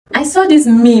I saw this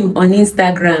meme on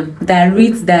Instagram that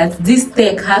reads that this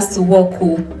tech has to work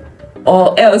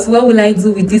or else what will I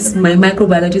do with this my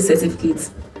microbiology certificate?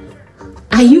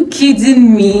 Are you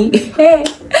kidding me?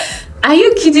 Are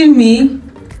you kidding me?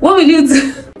 What will you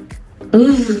do?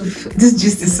 This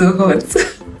juice is so hot.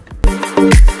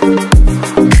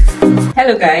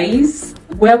 Hello guys,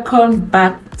 welcome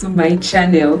back to my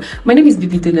channel. My name is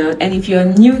bibidonald, and if you're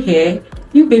new here,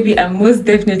 you baby are most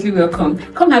definitely welcome.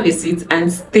 Come have a seat and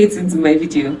stay tuned to my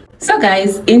video. So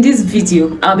guys, in this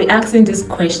video I'll be asking this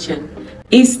question: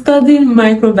 is studying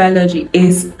microbiology a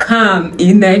scam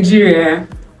in Nigeria?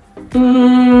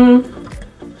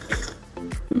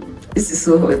 This is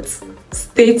so hot.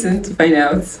 Stay tuned to find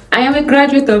out. I am a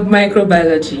graduate of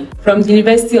microbiology from the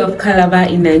University of Calabar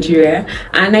in Nigeria,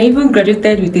 and I even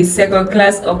graduated with a second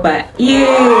class upper. Yay!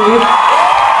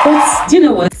 But do you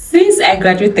know what? Since I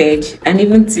graduated and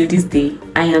even till this day,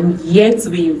 I am yet to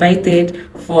be invited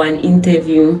for an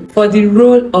interview for the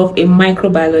role of a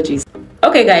microbiologist.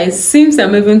 Okay guys, since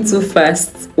I'm moving too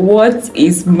fast, what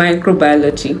is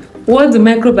microbiology? What do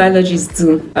microbiologists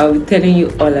do? I'll be telling you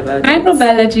all about it.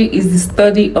 Microbiology is the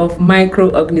study of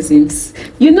microorganisms.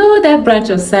 You know that branch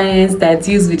of science that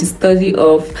deals with the study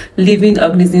of living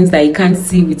organisms that you can't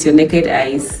see with your naked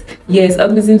eyes. Yes,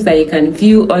 organisms that you can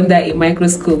view under a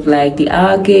microscope, like the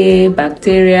algae,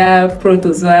 bacteria,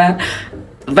 protozoa,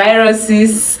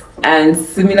 viruses, and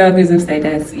similar organisms like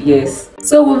that. Yes.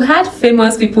 So we've had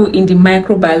famous people in the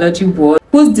microbiology world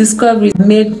whose discoveries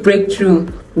made breakthrough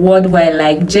worldwide,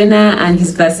 like Jenner and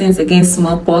his vaccines against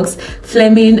smallpox,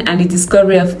 Fleming and the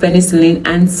discovery of penicillin,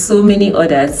 and so many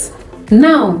others.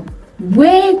 Now,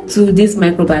 where do these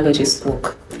microbiologists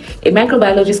work? A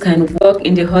microbiologist can work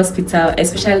in the hospital,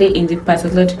 especially in the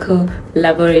pathological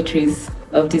laboratories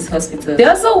of this hospital. They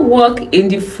also work in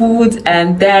the food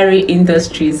and dairy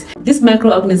industries. These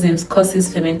microorganisms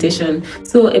causes fermentation.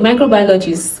 So a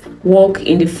microbiologist work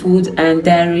in the food and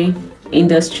dairy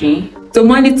industry to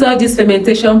monitor this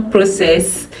fermentation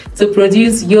process to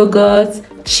produce yogurt,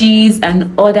 cheese,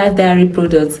 and other dairy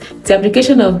products. The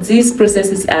application of these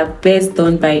processes are best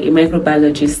done by a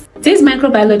microbiologist. These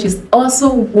microbiologists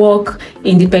also work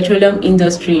in the petroleum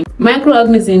industry.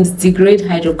 Microorganisms degrade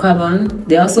hydrocarbon.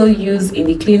 They also use in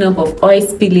the cleanup of oil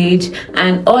spillage,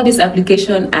 and all these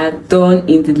applications are done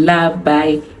in the lab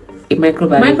by a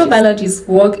microbiologist. Microbiologists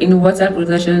work in water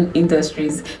production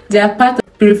industries. They are part of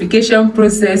the purification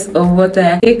process of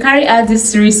water. They carry out this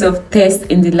series of tests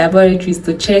in the laboratories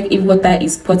to check if water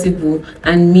is potable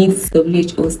and meets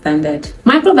WHO standard.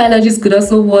 Microbiologists could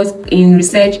also work in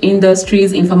research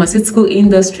industries, in pharmaceutical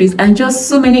industries, and just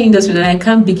so many industries that I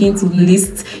can't begin to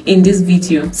list in this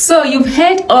video. So you've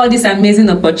heard all these amazing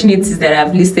opportunities that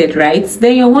I've listed, right?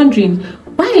 Then you're wondering,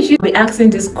 why should you be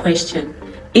asking this question?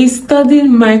 Is studying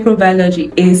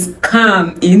microbiology a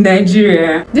scam in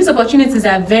Nigeria? These opportunities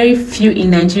are very few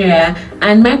in Nigeria,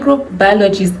 and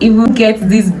microbiologists even get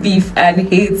this beef and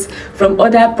hate from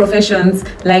other professions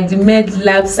like the med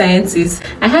lab scientists.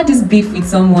 I had this beef with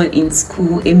someone in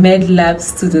school, a med lab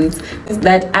student,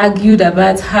 that argued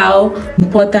about how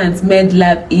important med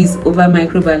lab is over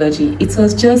microbiology. It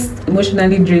was just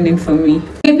emotionally draining for me.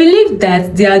 They believe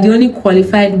that they are the only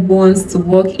qualified ones to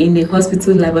work in a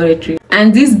hospital laboratory,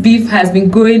 and this beef has been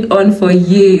going on for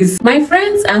years. My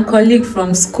friends and colleagues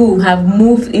from school have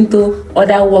moved into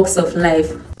other walks of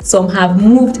life. Some have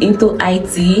moved into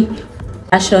IT,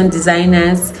 fashion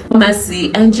designers,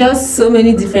 pharmacy, and just so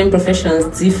many different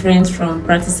professions different from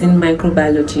practicing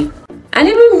microbiology. And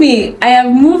even me, I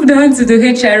have moved on to the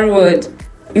HR world.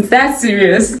 It's that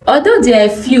serious. Although there are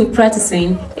a few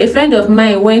practicing, a friend of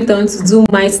mine went on to do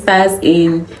masters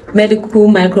in medical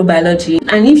microbiology,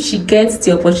 and if she gets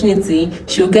the opportunity,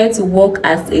 she'll get to work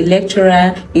as a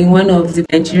lecturer in one of the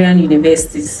Nigerian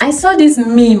universities. I saw this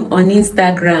meme on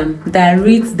Instagram that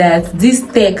reads that this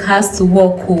tech has to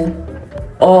work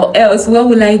or else what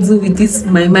will I do with this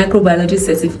my microbiology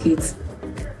certificate?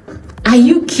 Are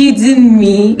you kidding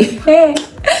me?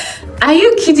 Are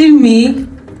you kidding me?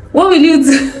 What will you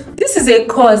do? This is a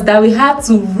course that we have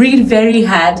to read very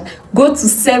hard, go to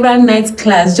several night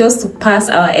class just to pass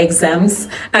our exams,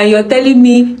 and you're telling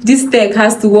me this tech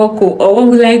has to work or what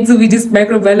will I do with this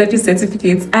microbiology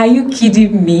certificate? Are you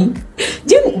kidding me?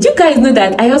 Do you guys know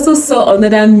that I also saw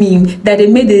another meme that they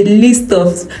made a list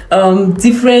of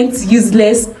different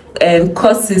useless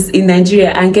courses in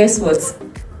Nigeria, and guess what?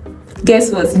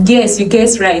 Guess what? Yes, you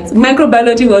guessed right.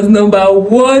 Microbiology was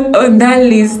 #1 on that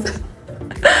list.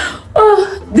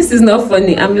 Oh, This is not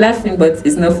funny. I'm laughing, but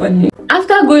it's not funny.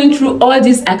 After going through all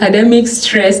this academic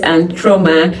stress and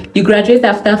trauma, you graduate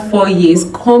after 4 years,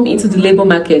 come into the labor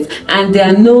market, and there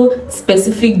are no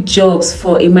specific jobs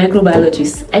for a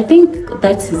microbiologist. I think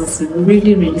that is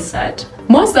really, really sad.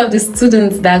 Most of the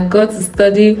students that got to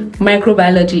study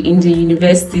microbiology in the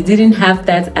university didn't have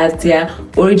that as their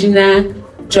original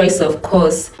choice of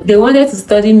course. They wanted to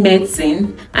study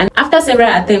medicine, and after several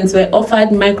attempts were offered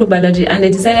microbiology, and they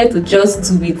decided to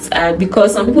just do it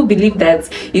because some people believe that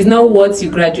it's not what you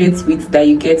graduate with that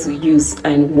you get to use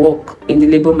and work in the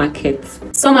labor market.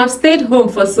 Some have stayed home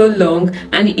for so long,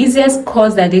 and the easiest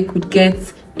course that they could get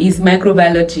is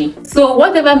microbiology. So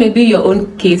whatever may be your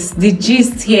own case, the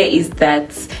gist here is that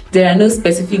there are no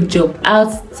specific job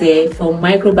out there for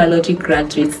microbiology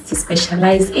graduates to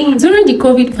specialize in. During the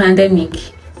COVID pandemic,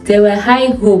 there were high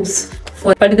hopes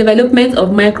for the development of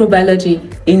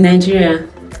microbiology in Nigeria.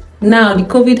 Now the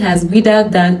COVID has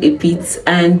withered down a bit,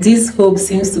 and this hope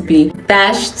seems to be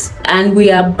dashed, and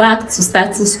we are back to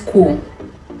status quo.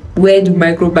 Where do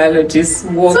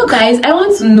microbiologists work? So guys, I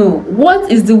want to know,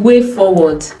 what is the way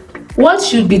forward? What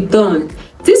should be done?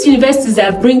 These universities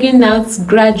are bringing out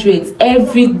graduates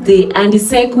every day, and the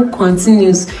cycle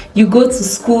continues. You go to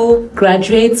school,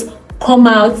 graduate, come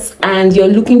out, and you're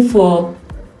looking for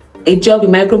a job in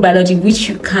microbiology which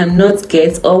you cannot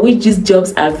get, or which these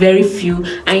jobs are very few,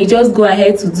 and you just go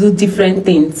ahead to do different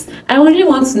things. I really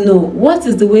want to know, what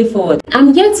is the way forward?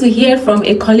 I'm yet to hear from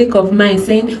a colleague of mine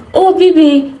saying, oh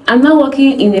Bibi, I'm not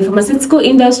working in the pharmaceutical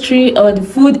industry or the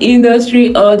food industry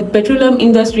or the petroleum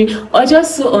industry or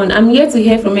just so on. I'm yet to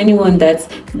hear from anyone that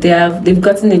they've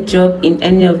gotten a job in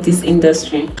any of this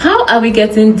industry. How are we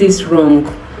getting this wrong?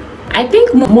 I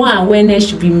think more awareness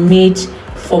should be made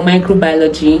for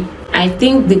microbiology. I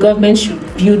think the government should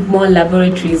build more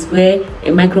laboratories where a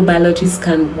microbiologist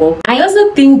can work. I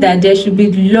also think that there should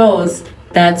be laws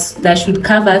that should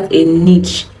carve out a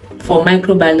niche for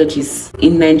microbiologists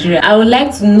in Nigeria. I would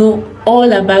like to know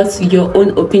all about your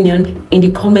own opinion in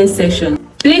the comment section.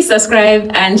 Please subscribe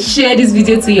and share this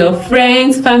video to your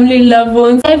friends, family, loved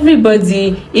ones,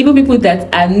 everybody, even people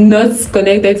that are not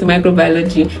connected to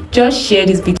microbiology. Just share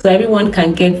this video so everyone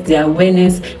can get the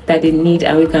awareness that they need,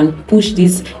 and we can push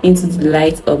this into the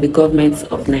light of the government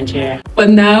of Nigeria. For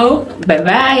now, bye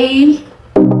bye.